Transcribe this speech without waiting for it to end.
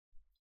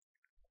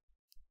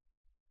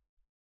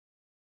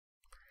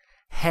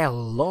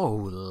Hello,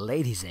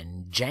 ladies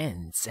and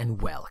gents,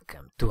 and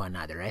welcome to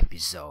another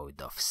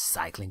episode of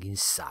Cycling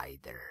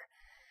Insider.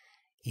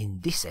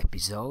 In this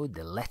episode,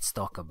 let's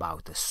talk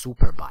about a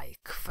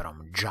superbike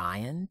from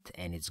Giant,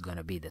 and it's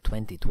gonna be the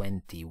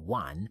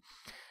 2021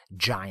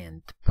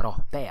 Giant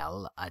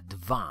Propel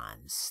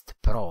Advanced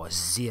Pro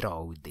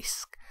Zero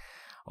Disc.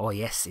 Oh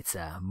yes, it's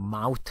a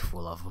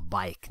mouthful of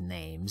bike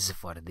names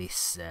for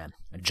this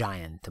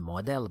Giant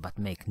model, but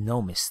make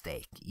no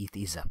mistake, it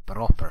is a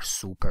proper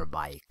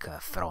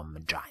superbike from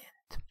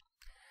Giant.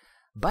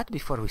 But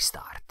before we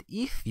start,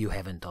 if you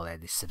haven't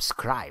already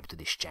subscribed to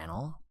this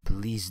channel,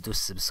 please do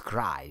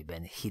subscribe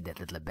and hit that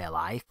little bell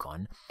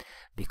icon,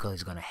 because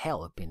it's gonna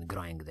help in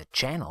growing the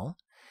channel.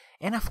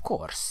 And of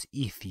course,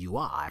 if you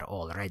are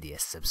already a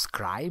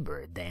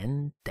subscriber,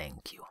 then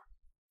thank you.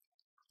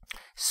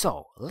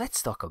 So,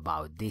 let's talk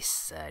about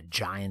this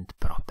Giant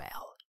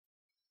Propel.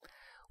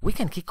 We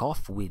can kick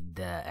off with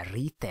the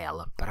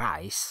retail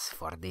price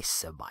for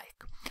this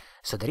bike.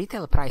 So the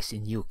retail price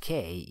in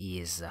UK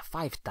is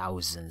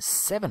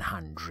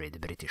 5,700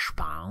 British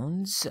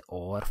pounds,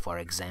 or for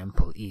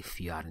example,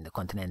 if you are in the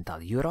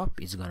continental Europe,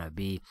 it's gonna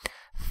be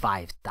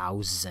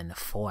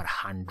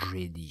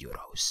 5,400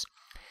 euros.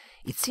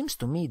 It seems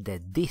to me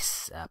that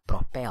this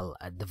Propel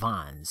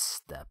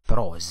Advanced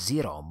Pro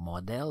Zero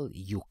model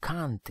you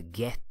can't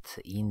get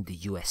in the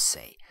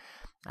USA.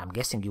 I'm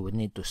guessing you would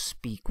need to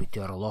speak with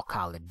your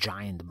local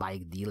Giant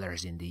bike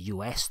dealers in the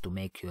US to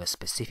make you a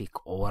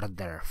specific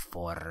order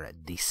for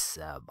this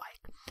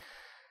bike.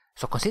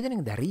 So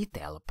considering the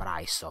retail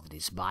price of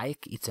this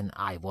bike, it's an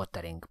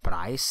eye-watering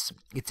price.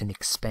 It's an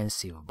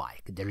expensive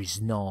bike. There is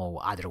no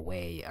other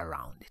way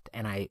around it.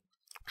 And I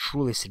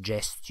truly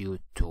suggest you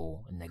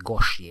to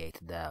negotiate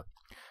the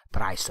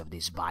price of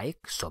this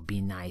bike. So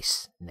be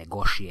nice,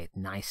 negotiate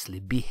nicely,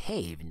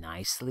 behave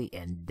nicely,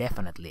 and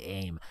definitely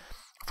aim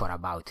for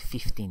about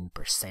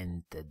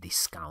 15%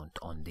 discount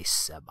on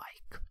this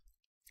bike.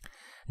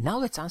 Now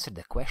let's answer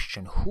the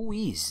question, who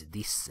is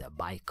this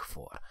bike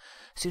for?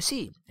 So you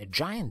see, a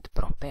Giant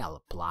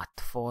Propel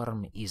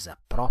platform is a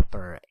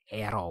proper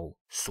Aero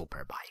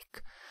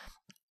superbike.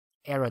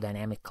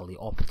 Aerodynamically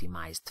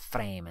optimized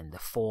frame and the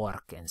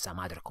fork and some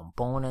other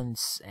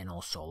components, and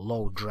also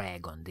low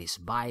drag on this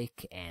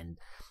bike. And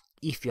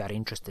if you are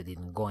interested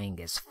in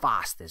going as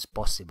fast as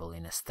possible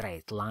in a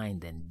straight line,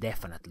 then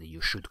definitely you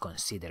should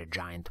consider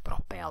Giant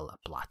Propel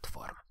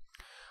platform.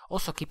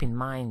 Also keep in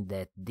mind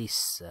that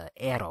this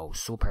Aero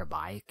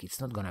superbike, it's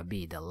not gonna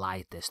be the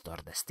lightest or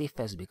the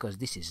stiffest, because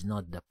this is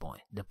not the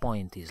point. The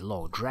point is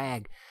low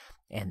drag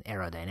and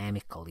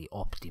aerodynamically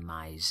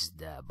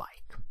optimized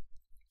bike.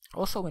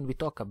 Also, when we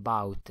talk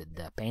about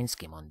the paint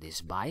scheme on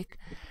this bike,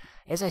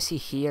 as I see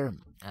here,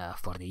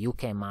 for the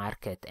UK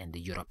market and the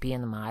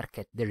European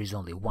market, there is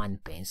only one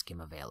paint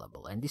scheme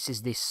available, and this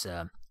is this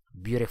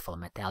beautiful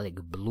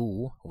metallic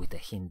blue with a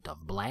hint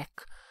of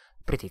black.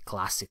 Pretty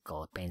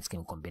classical paint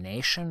scheme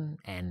combination,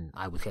 and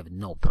I would have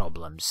no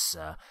problems,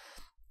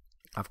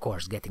 of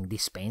course, getting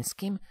this paint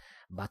scheme.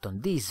 But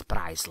on these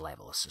price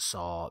levels,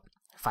 so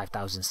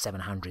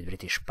 5,700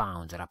 British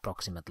pounds, or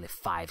approximately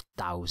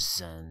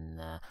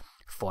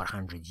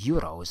 5,400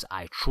 euros,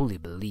 I truly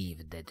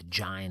believe that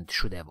Giant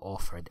should have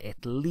offered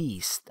at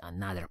least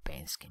another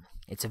paint scheme.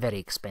 It's a very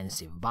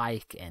expensive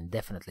bike, and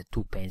definitely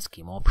two paint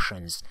scheme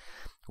options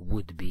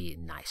would be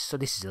nice. So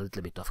this is a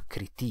little bit of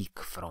critique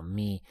from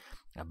me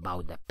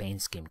about the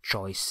paint scheme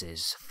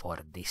choices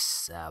for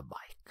this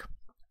bike.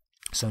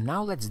 So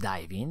now let's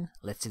dive in,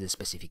 let's see the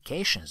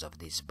specifications of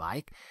this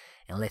bike,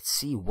 and let's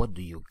see what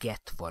do you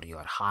get for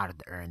your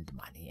hard-earned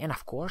money. And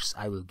of course,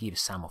 I will give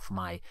some of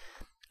my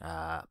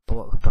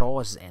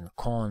pros and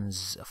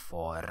cons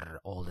for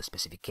all the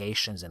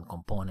specifications and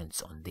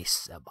components on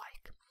this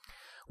bike.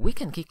 We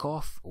can kick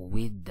off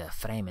with the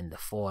frame and the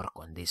fork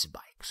on this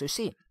bike. So you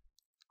see,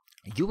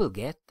 you will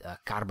get a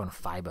carbon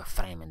fiber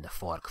frame and the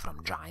fork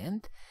from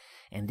Giant,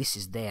 and this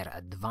is their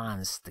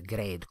advanced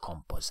grade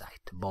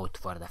composite, both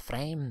for the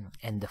frame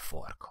and the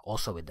fork.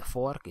 Also with the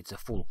fork, it's a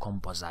full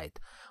composite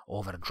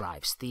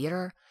overdrive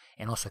steerer,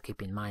 and also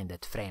keep in mind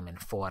that frame and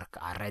fork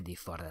are ready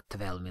for the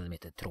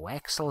 12mm through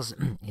axles,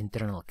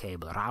 internal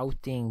cable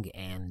routing,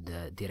 and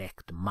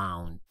direct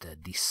mount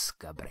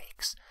disc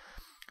brakes.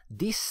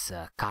 This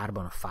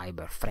carbon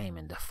fiber frame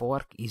and the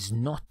fork is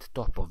not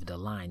top of the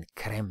line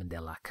creme de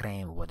la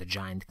creme what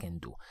Giant can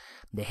do.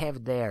 They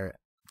have their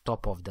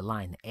top of the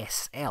line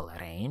SL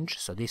range,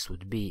 so this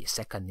would be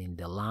second in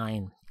the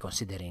line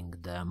considering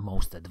the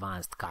most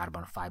advanced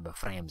carbon fiber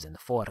frames and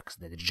forks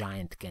that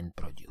Giant can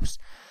produce.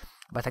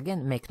 But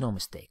again, make no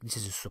mistake, this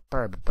is a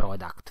superb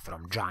product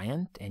from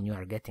Giant, and you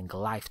are getting a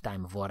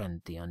lifetime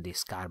warranty on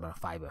this carbon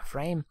fiber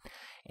frame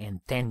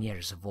and 10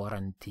 years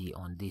warranty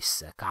on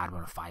this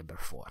carbon fiber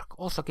fork.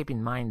 Also keep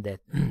in mind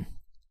that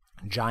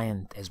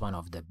Giant, as one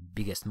of the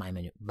biggest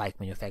bike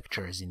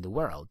manufacturers in the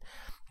world,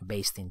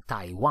 based in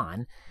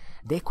Taiwan,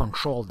 they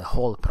control the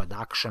whole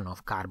production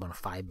of carbon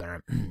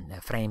fiber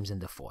frames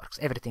and the forks.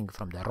 Everything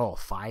from the raw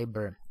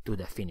fiber to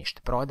the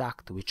finished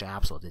product, which I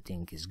absolutely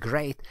think is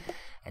great.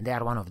 And they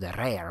are one of the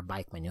rare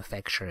bike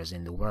manufacturers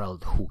in the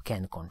world who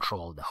can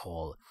control the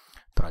whole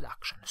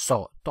production.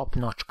 So,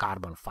 top-notch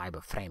carbon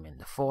fiber frame and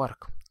the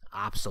fork.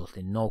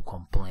 Absolutely no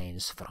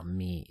complaints from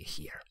me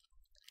here.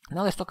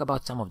 Now let's talk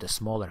about some of the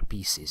smaller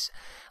pieces,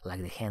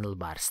 like the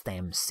handlebar,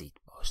 stem, seat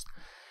post.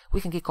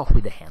 We can kick off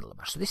with the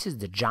handlebar. So this is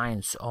the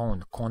Giant's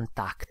own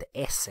Contact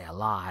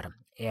SLR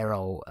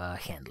Aero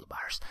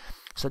handlebars.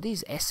 So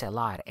these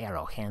SLR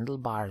Aero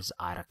handlebars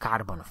are a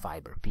carbon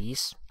fiber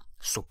piece,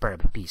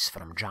 superb piece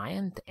from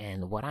Giant,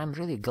 and what I'm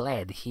really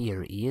glad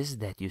here is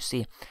that you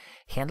see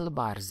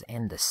handlebars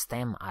and the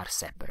stem are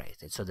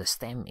separated. So the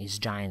stem is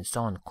Giant's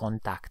own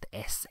Contact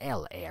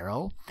SL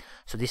Aero,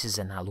 so this is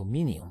an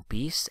aluminium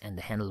piece, and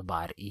the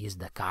handlebar is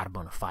the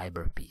carbon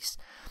fiber piece.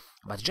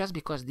 But just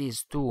because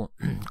these two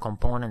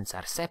components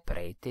are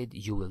separated,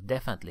 you will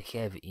definitely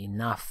have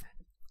enough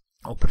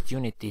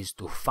opportunities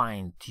to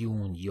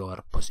fine-tune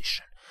your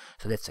position.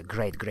 So that's a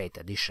great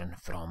addition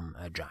from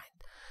Giant.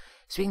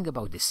 Speaking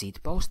about the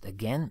seat post,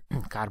 again,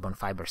 carbon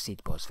fiber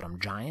seat post from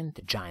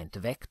Giant, Giant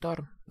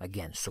Vector,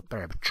 again,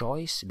 superb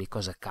choice,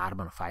 because a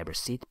carbon fiber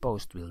seat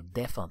post will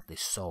definitely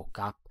soak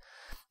up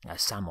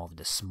some of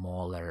the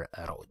smaller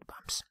road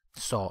bumps.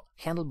 So,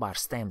 handlebar,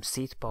 stem,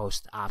 seat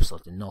post,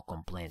 absolutely no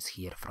complaints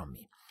here from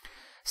me.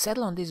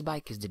 Saddle on this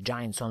bike is the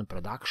Giant's own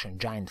production,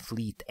 Giant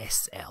Fleet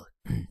SL.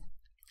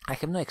 I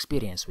have no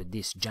experience with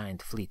this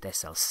Giant Fleet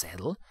SL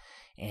saddle,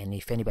 and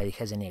if anybody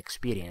has any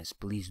experience,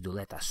 please do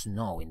let us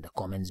know in the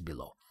comments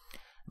below.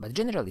 But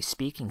generally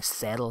speaking,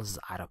 saddles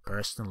are a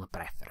personal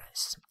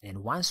preference,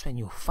 and once when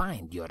you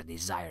find your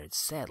desired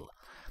saddle,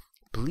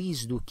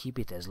 please do keep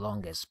it as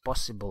long as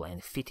possible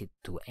and fit it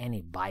to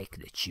any bike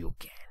that you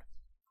can.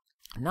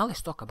 Now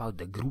let's talk about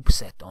the group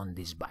set on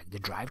this bike, the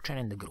drivetrain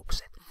and the group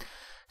set.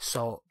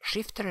 So,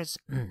 shifters,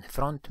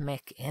 front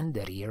mech and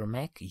the rear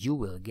mech, you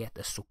will get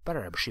a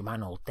superb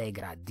Shimano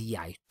Ultegra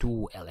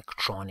Di2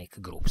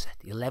 electronic group set.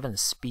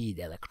 11-speed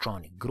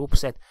electronic group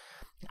set,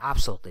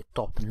 absolutely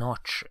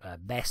top-notch,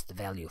 best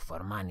value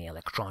for money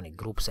electronic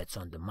group sets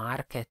on the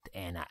market,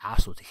 and I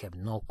absolutely have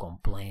no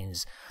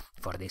complaints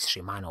for this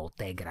Shimano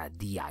Ultegra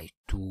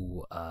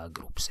Di2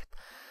 group set.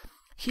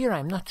 Here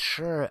I'm not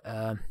sure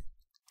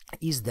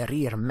is the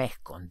rear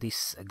mech on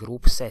this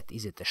group set,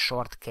 is it a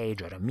short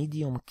cage or a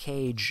medium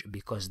cage,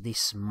 because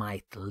this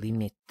might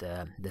limit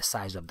the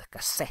size of the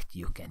cassette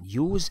you can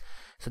use.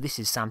 So this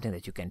is something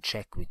that you can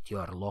check with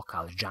your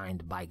local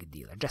Giant bike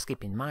dealer. Just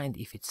keep in mind,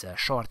 if it's a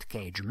short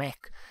cage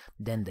mech,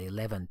 then the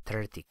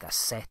 1130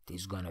 cassette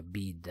is gonna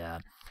be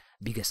the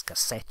biggest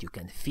cassette you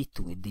can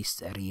fit with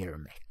this rear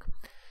mech.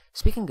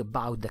 Speaking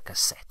about the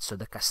cassette, so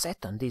the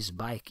cassette on this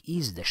bike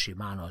is the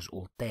Shimano's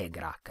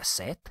Ultegra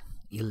cassette,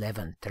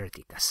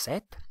 1130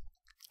 cassette,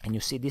 and you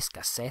see this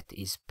cassette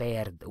is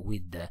paired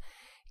with the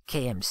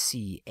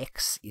KMC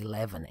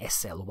X11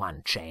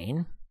 SL1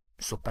 chain.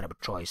 Superb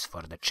choice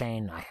for the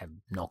chain, I have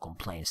no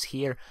complaints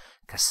here.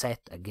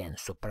 Cassette, again,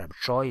 superb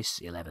choice,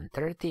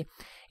 1130,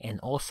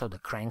 and also the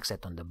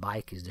crankset on the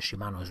bike is the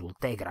Shimano's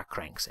Ultegra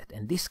crankset,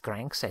 and this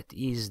crankset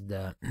is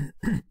the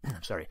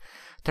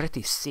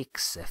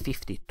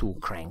 3652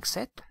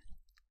 crankset,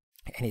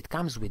 and it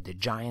comes with the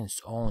Giant's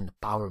own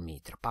Power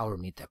Meter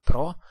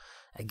Pro.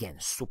 Again,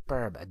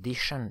 superb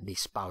addition,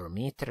 this power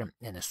meter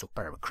and a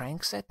superb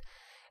crankset.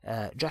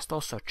 Just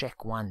also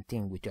check one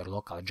thing with your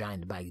local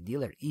Giant bike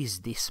dealer. Is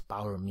this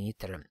power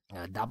meter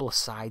a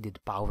double-sided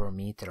power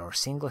meter or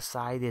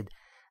single-sided?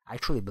 I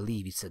truly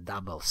believe it's a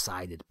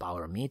double-sided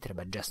power meter,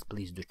 but just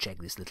please do check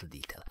this little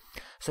detail.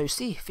 So you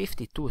see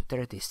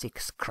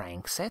 5236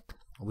 crankset,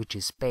 which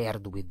is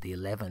paired with the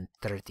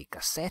 1130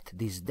 cassette.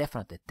 This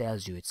definitely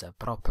tells you it's a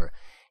proper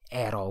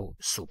Aero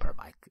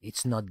superbike.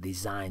 It's not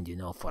designed, you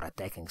know, for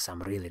attacking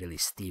some really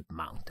steep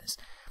mountains.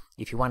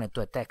 If you wanted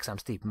to attack some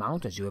steep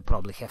mountains, you would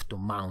probably have to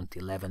mount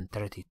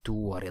 1132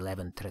 or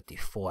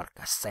 1134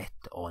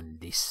 cassette on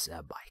this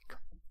bike.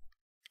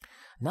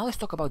 Now let's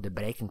talk about the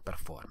braking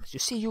performance. You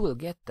see, you will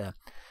get,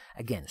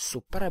 again,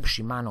 superb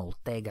Shimano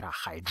Ultegra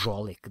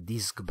hydraulic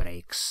disc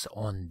brakes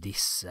on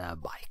this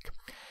bike.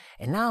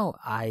 And now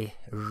I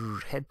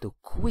had to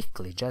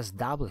quickly just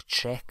double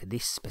check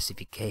these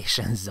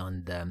specifications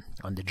on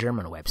the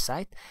German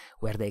website,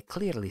 where they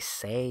clearly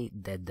say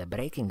that the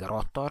braking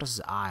rotors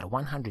are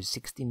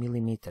 160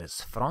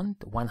 mm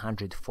front,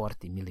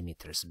 140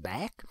 mm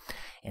back,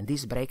 and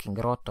these braking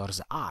rotors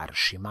are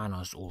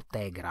Shimano's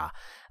Ultegra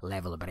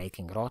level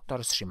braking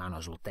rotors,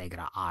 Shimano's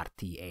Ultegra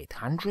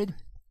RT800,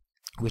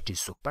 which is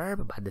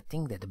superb. But the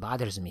thing that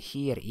bothers me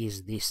here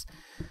is this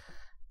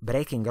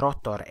braking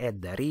rotor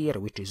at the rear,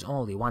 which is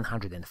only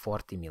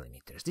 140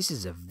 mm. This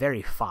is a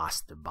very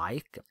fast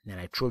bike, and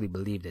I truly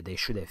believe that they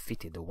should have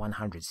fitted a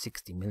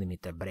 160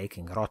 mm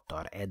braking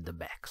rotor at the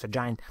back. So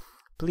Giant,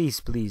 please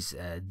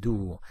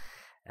do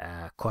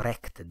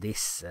correct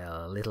this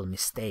little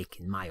mistake,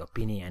 in my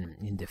opinion,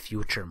 in the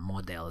future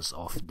models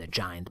of the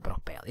Giant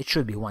Propel. It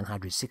should be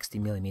 160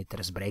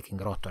 millimeters braking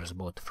rotors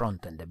both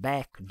front and the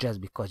back,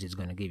 just because it's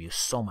going to give you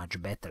so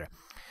much better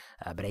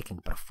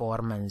braking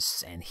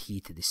performance and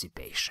heat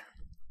dissipation.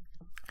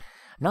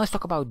 Now let's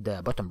talk about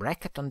the bottom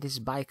bracket on this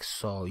bike.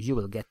 So you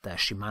will get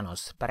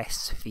Shimano's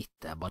press fit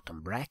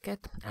bottom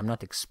bracket. I'm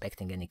not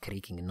expecting any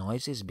creaking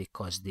noises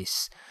because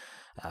this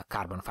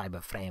carbon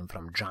fiber frame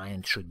from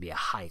Giant should be a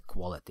high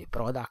quality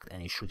product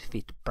and it should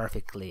fit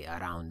perfectly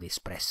around this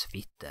press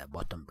fit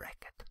bottom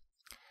bracket.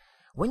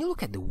 When you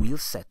look at the wheel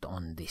set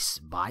on this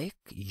bike,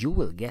 you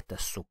will get a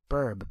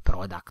superb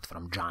product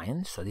from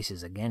Giant. So this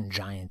is again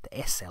Giant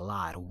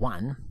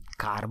SLR1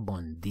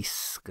 carbon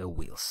disc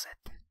wheel set.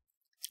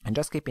 And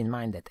just keep in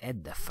mind that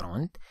at the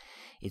front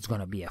it's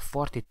going to be a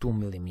 42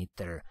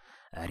 millimeter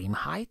rim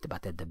height,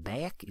 but at the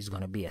back is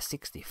going to be a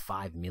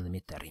 65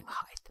 millimeter rim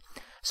height.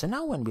 So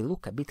now when we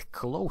look a bit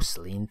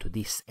closely into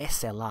this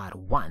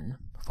SLR1,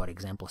 for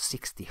example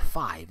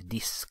 65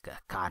 disc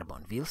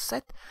carbon wheel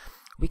set,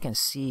 we can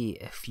see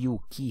a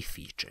few key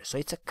features. So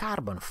it's a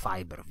carbon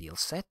fiber wheel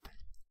set,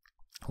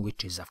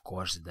 which is of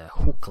course the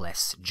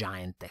hookless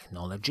Giant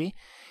technology.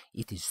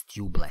 It is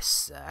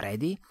tubeless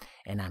ready,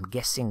 and I'm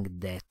guessing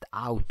that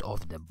out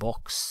of the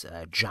box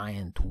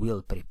Giant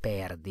will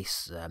prepare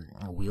this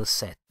wheel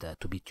set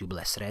to be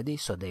tubeless ready,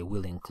 so they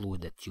will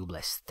include the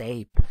tubeless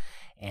tape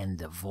and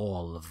the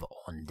valve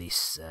on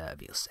this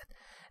wheel set.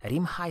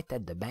 Rim height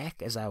at the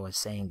back, as I was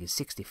saying, is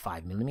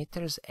 65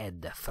 millimeters.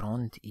 At the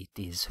front it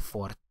is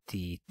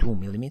 42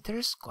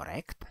 millimeters,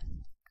 correct?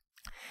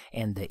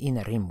 And the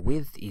inner rim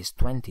width is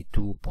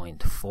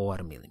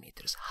 22.4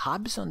 millimeters.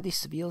 Hubs on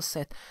this wheel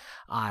set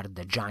are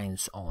the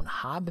Giant's own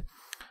hub.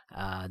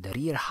 The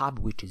rear hub,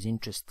 which is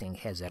interesting,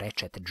 has a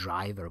ratchet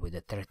driver with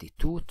a 30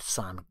 tooth,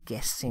 so I'm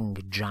guessing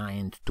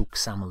Giant took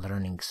some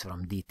learnings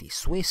from DT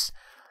Swiss,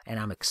 and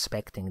I'm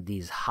expecting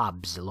these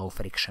hubs, low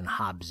friction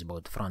hubs,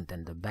 both front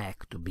and the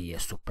back, to be a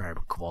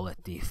superb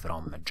quality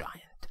from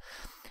Giant,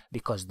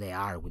 because they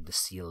are with the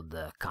sealed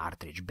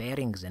cartridge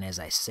bearings, and as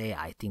I say,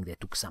 I think they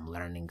took some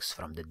learnings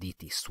from the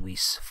DT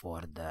Swiss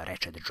for the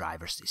ratchet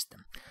driver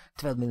system.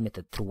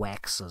 12mm through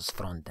axles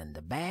front and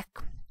the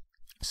back.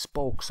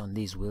 Spokes on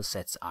these wheel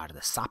sets are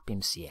the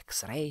Sapim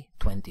CX Ray,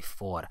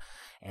 24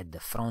 at the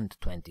front,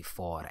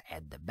 24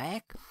 at the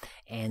back,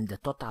 and the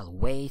total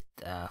weight,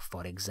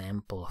 for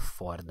example,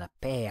 for the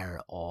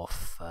pair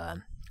of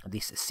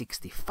this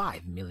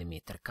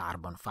 65mm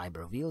carbon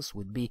fiber wheels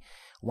would be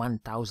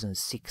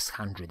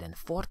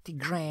 1640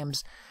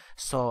 grams.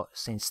 So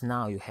since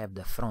now you have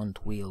the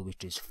front wheel,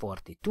 which is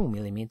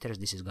 42mm,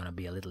 this is going to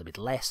be a little bit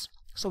less,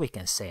 so we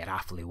can say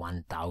roughly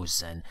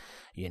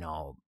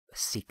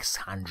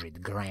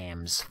 1600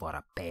 grams for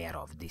a pair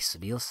of this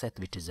wheel set,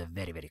 which is a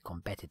very, very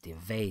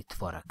competitive weight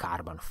for a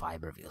carbon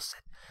fiber wheel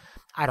set.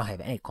 I don't have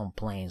any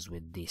complaints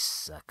with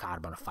this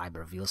carbon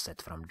fiber wheel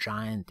set from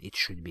Giant. It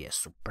should be a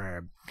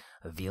superb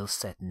wheel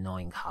set,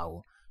 knowing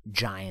how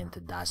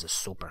Giant does a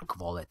super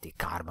quality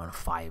carbon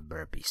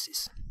fiber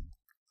pieces.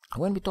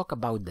 When we talk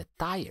about the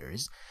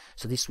tires,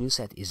 so this wheel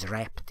set is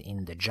wrapped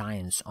in the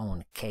Giant's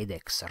own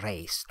Cadex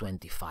Race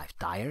 25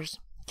 tires,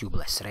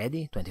 tubeless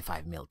ready,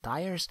 25mm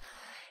tires.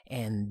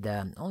 And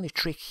the only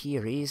trick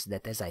here is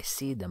that, as I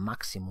see, the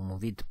maximum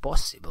width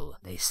possible,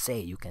 they say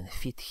you can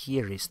fit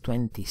here, is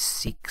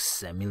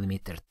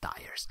 26mm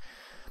tires.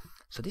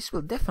 So this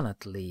will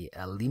definitely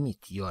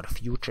limit your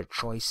future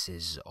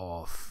choices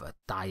of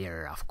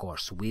tire, of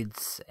course,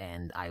 widths,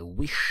 and I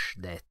wish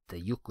that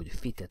you could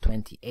fit a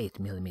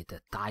 28mm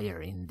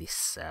tire in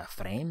this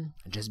frame,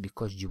 just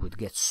because you would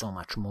get so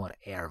much more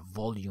air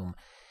volume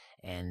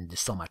and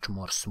so much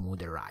more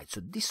smoother ride.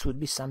 So this would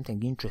be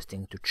something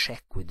interesting to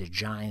check with the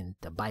Giant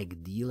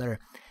bike dealer.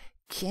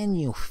 Can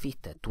you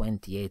fit a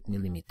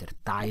 28mm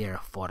tire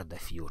for the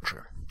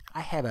future?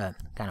 I have a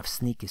kind of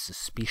sneaky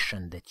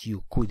suspicion that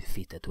you could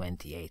fit a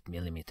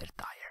 28mm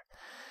tire.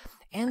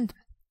 And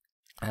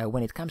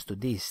when it comes to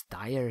these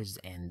tires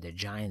and the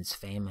Giant's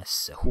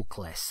famous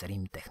hookless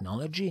rim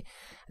technology,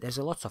 there's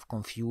a lot of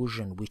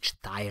confusion which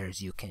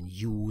tires you can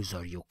use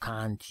or you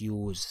can't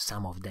use.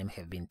 Some of them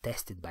have been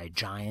tested by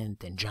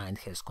Giant and Giant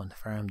has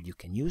confirmed you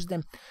can use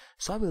them.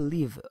 So I will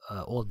leave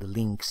all the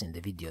links in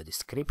the video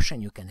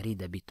description. You can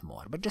read a bit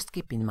more. But just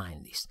keep in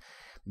mind this,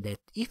 that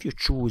if you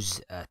choose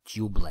a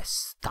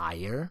tubeless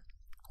tire,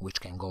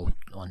 which can go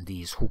on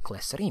these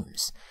hookless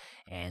rims,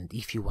 and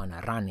if you want to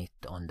run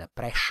it on the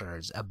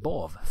pressures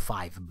above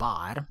 5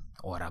 bar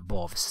or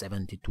above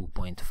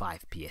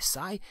 72.5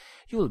 psi,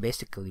 you will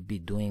basically be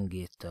doing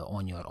it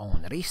on your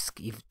own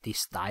risk if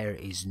this tire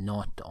is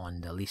not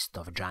on the list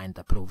of Giant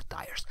approved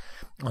tires.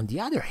 On the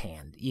other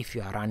hand, if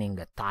you are running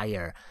a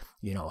tire,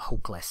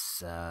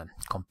 hookless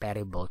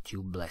comparable,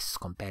 tubeless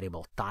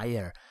comparable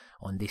tire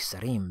on this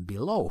rim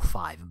below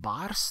 5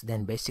 bars,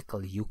 then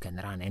basically you can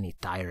run any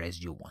tire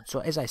as you want. So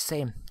as I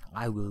say,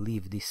 I will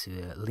leave this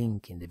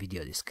link in the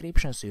video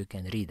description so you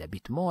can read a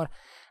bit more,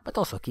 but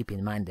also keep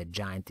in mind that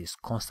Giant is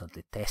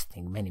constantly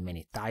testing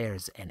many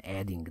tires and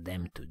adding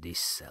them to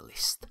this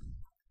list.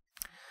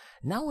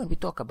 Now when we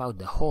talk about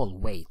the whole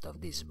weight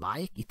of this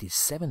bike, it is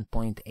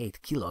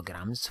 7.8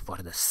 kilograms for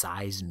the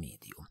size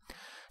medium.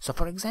 So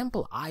for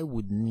example, I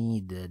would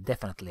need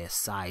definitely a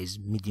size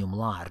medium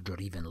large or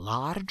even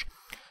large.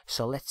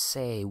 So let's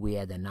say we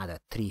add another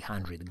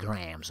 300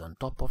 grams on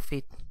top of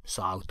it.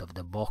 So out of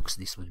the box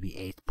this would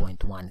be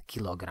 8.1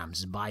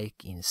 kilograms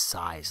bike in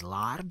size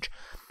large,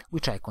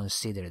 which I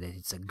consider that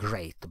it's a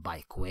great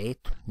bike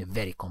weight,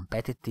 very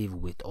competitive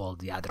with all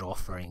the other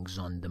offerings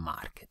on the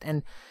market.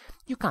 And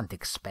you can't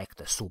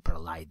expect a super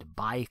light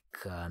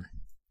bike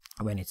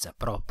when it's a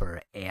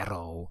proper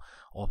aero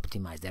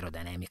optimized,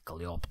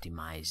 aerodynamically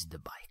optimized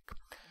bike.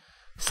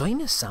 So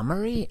in a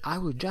summary, I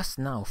will just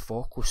now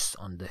focus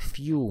on the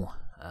few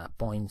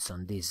points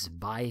on this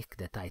bike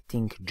that I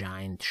think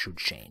Giant should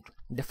change.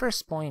 The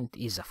first point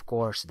is of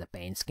course the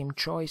paint scheme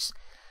choice.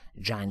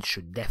 Giant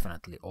should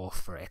definitely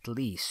offer at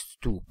least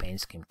 2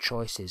 paint scheme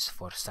choices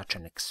for such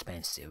an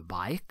expensive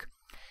bike.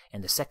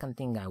 And the second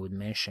thing I would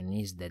mention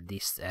is that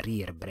this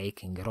rear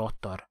braking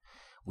rotor,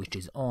 which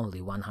is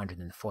only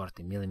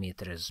 140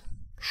 millimeters,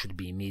 should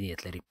be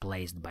immediately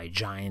replaced by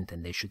Giant,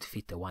 and they should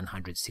fit a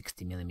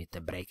 160 millimeter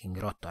braking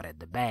rotor at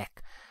the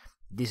back.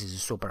 This is a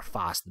super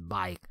fast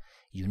bike.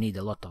 You need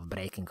a lot of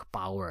braking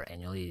power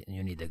and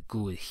you need a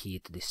good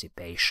heat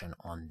dissipation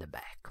on the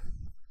back.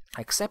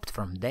 Except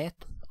from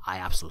that, I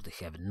absolutely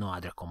have no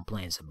other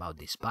complaints about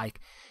this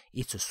bike.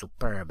 It's a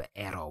superb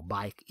aero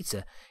bike. It's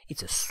a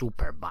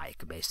super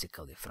bike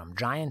basically from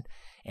Giant,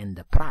 and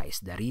the price,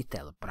 the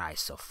retail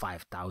price of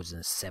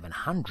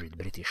 5,700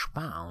 British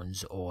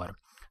pounds or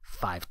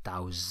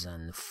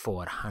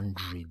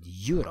 5,400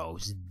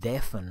 euros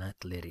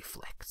definitely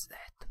reflects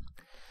that.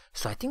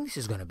 So I think this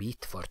is gonna be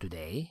it for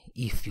today.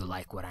 If you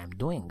like what I'm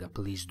doing,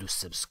 please do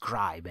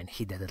subscribe and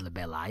hit that little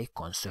bell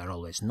icon so you're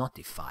always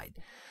notified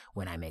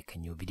when I make a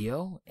new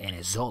video. And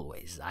as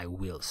always, I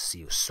will see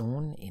you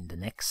soon in the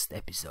next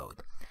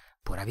episode.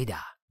 Pura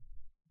Vida!